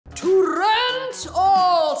it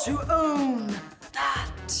all to own?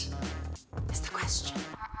 That is the question.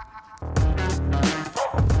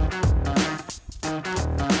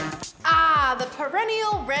 The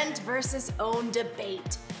perennial rent versus own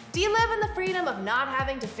debate. Do you live in the freedom of not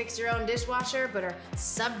having to fix your own dishwasher but are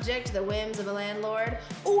subject to the whims of a landlord?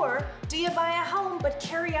 Or do you buy a home but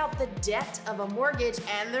carry out the debt of a mortgage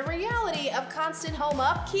and the reality of constant home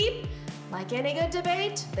upkeep? Like any good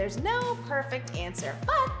debate, there's no perfect answer,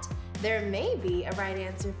 but there may be a right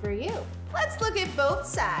answer for you. Let's look at both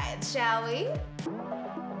sides, shall we?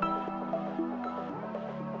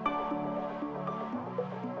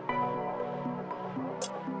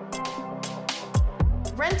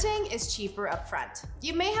 Renting is cheaper upfront.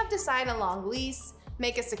 You may have to sign a long lease,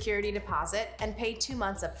 make a security deposit, and pay 2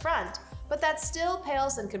 months upfront, but that still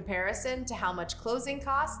pales in comparison to how much closing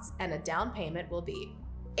costs and a down payment will be.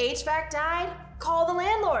 HVAC died? Call the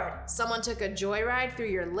landlord. Someone took a joyride through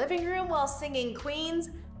your living room while singing Queen's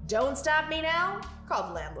 "Don't Stop Me Now"? Call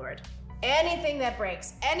the landlord. Anything that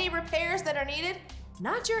breaks, any repairs that are needed,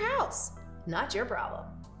 not your house, not your problem.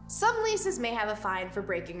 Some leases may have a fine for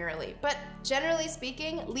breaking early, but generally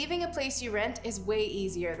speaking, leaving a place you rent is way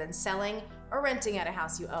easier than selling or renting at a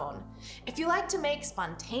house you own. If you like to make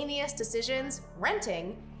spontaneous decisions,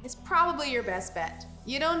 renting is probably your best bet.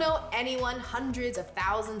 You don't know anyone hundreds of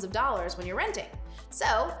thousands of dollars when you're renting.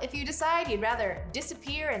 So if you decide you'd rather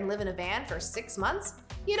disappear and live in a van for 6 months,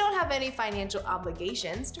 you don't have any financial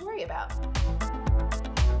obligations to worry about.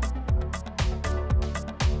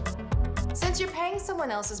 Since you're paying someone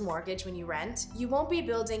else's mortgage when you rent, you won't be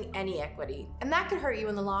building any equity, and that could hurt you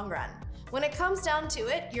in the long run. When it comes down to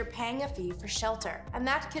it, you're paying a fee for shelter, and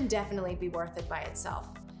that can definitely be worth it by itself.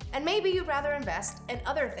 And maybe you'd rather invest in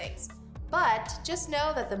other things. But just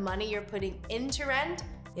know that the money you're putting into rent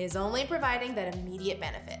is only providing that immediate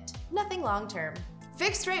benefit, nothing long-term.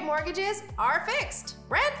 Fixed-rate mortgages are fixed.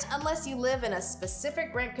 Rent, unless you live in a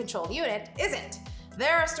specific rent-controlled unit, isn't.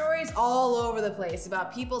 There are stories all over the place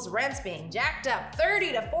about people's rents being jacked up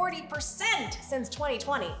 30 to 40% since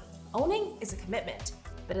 2020. Owning is a commitment,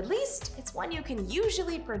 but at least it's one you can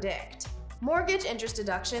usually predict. Mortgage interest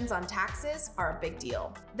deductions on taxes are a big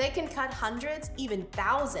deal. They can cut hundreds, even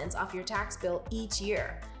thousands off your tax bill each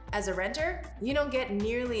year. As a renter, you don't get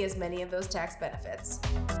nearly as many of those tax benefits.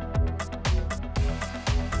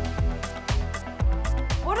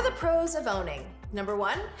 What are the pros of owning? Number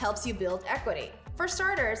 1, helps you build equity. For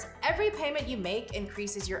starters, every payment you make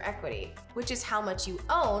increases your equity, which is how much you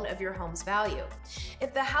own of your home's value.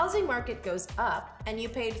 If the housing market goes up and you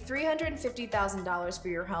paid $350,000 for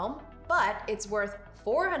your home, but it's worth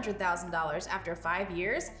 $400,000 after 5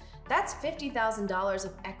 years, that's $50,000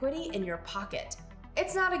 of equity in your pocket.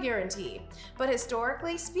 It's not a guarantee, but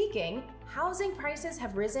historically speaking, housing prices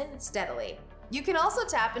have risen steadily. You can also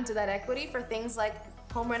tap into that equity for things like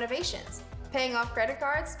home renovations, paying off credit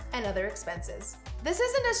cards, and other expenses. This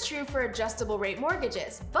isn't as true for adjustable rate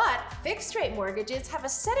mortgages, but fixed rate mortgages have a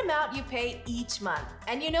set amount you pay each month,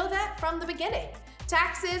 and you know that from the beginning.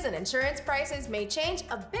 Taxes and insurance prices may change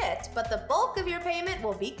a bit, but the bulk of your payment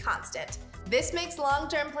will be constant. This makes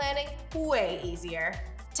long-term planning way easier.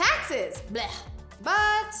 Taxes, bleh.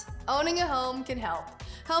 But owning a home can help.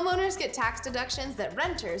 Homeowners get tax deductions that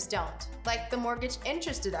renters don't, like the mortgage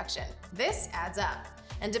interest deduction. This adds up.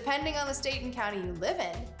 And depending on the state and county you live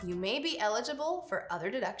in, you may be eligible for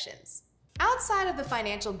other deductions. Outside of the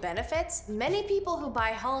financial benefits, many people who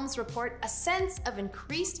buy homes report a sense of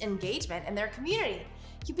increased engagement in their community.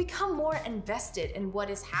 You become more invested in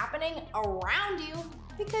what is happening around you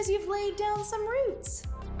because you've laid down some roots.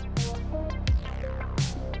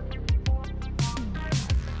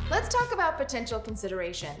 Let's talk about potential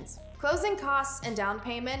considerations. Closing costs and down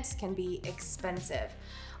payments can be expensive.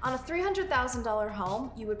 On a $300,000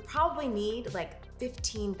 home, you would probably need like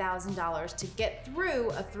 $15,000 to get through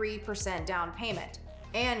a 3% down payment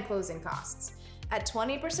and closing costs. At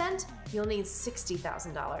 20%, you'll need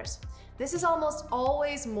 $60,000. This is almost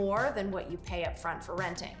always more than what you pay up front for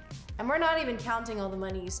renting. And we're not even counting all the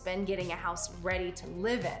money you spend getting a house ready to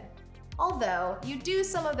live in. Although, you do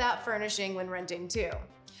some of that furnishing when renting too.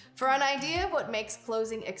 For an idea of what makes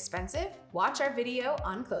closing expensive, watch our video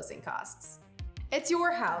on closing costs. It's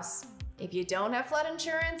your house. If you don't have flood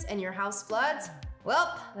insurance and your house floods,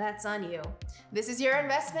 well, that's on you. This is your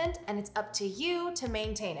investment and it's up to you to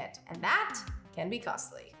maintain it, and that can be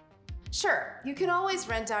costly. Sure, you can always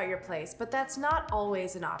rent out your place, but that's not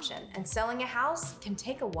always an option, and selling a house can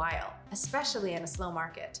take a while, especially in a slow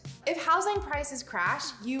market. If housing prices crash,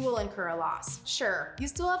 you will incur a loss. Sure, you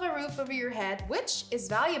still have a roof over your head, which is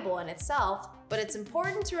valuable in itself, but it's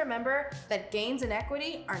important to remember that gains in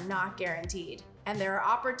equity are not guaranteed. and there are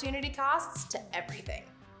opportunity costs to everything.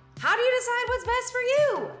 How do you decide what's best for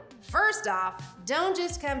you? First off, don't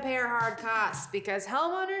just compare hard costs because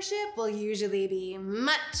homeownership will usually be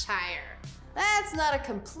much higher. That's not a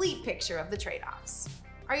complete picture of the trade-offs.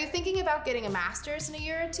 Are you thinking about getting a master's in a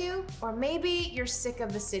year or two? Or maybe you're sick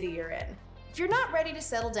of the city you're in. If you're not ready to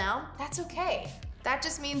settle down, that's okay. That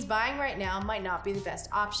just means buying right now might not be the best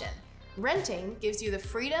option. Renting gives you the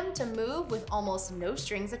freedom to move with almost no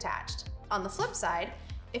strings attached. On the flip side,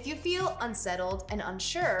 if you feel unsettled and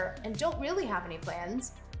unsure and don't really have any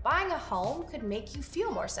plans, buying a home could make you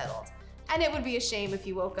feel more settled. And it would be a shame if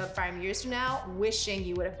you woke up 5 years from now wishing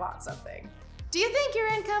you would have bought something. Do you think your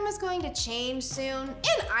income is going to change soon?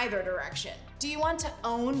 In either direction. Do you want to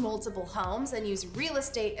own multiple homes and use real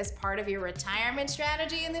estate as part of your retirement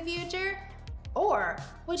strategy in the future? Or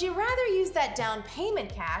would you rather use that down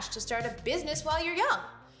payment cash to start a business while you're young?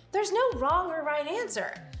 There's no wrong or right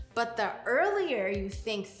answer, but the earlier you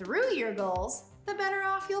think through your goals, the better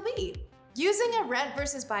off you'll be. Using a rent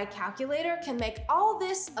versus buy calculator can make all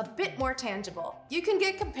this a bit more tangible. You can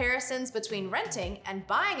get comparisons between renting and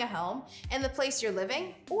buying a home in the place you're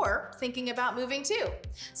living or thinking about moving to.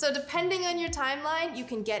 So depending on your timeline, you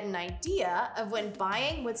can get an idea of when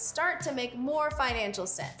buying would start to make more financial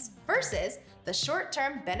sense versus the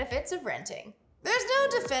short-term benefits of renting. There's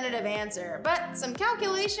no definitive answer, but some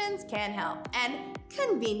calculations can help. And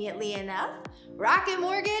conveniently enough, Rocket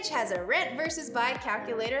Mortgage has a rent versus buy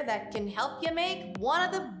calculator that can help you make one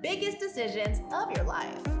of the biggest decisions of your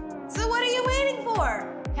life. So what are you waiting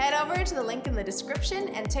for? Head over to the link in the description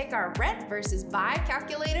and take our rent versus buy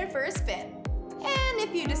calculator for a spin. And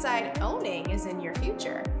if you decide owning is in your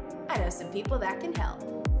future, I know some people that can help.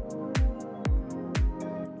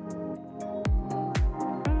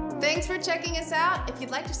 Thanks for checking us out. If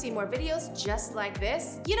you'd like to see more videos just like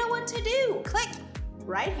this, you know what to do. Click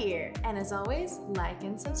right here. And as always, like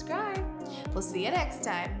and subscribe. We'll see you next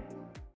time.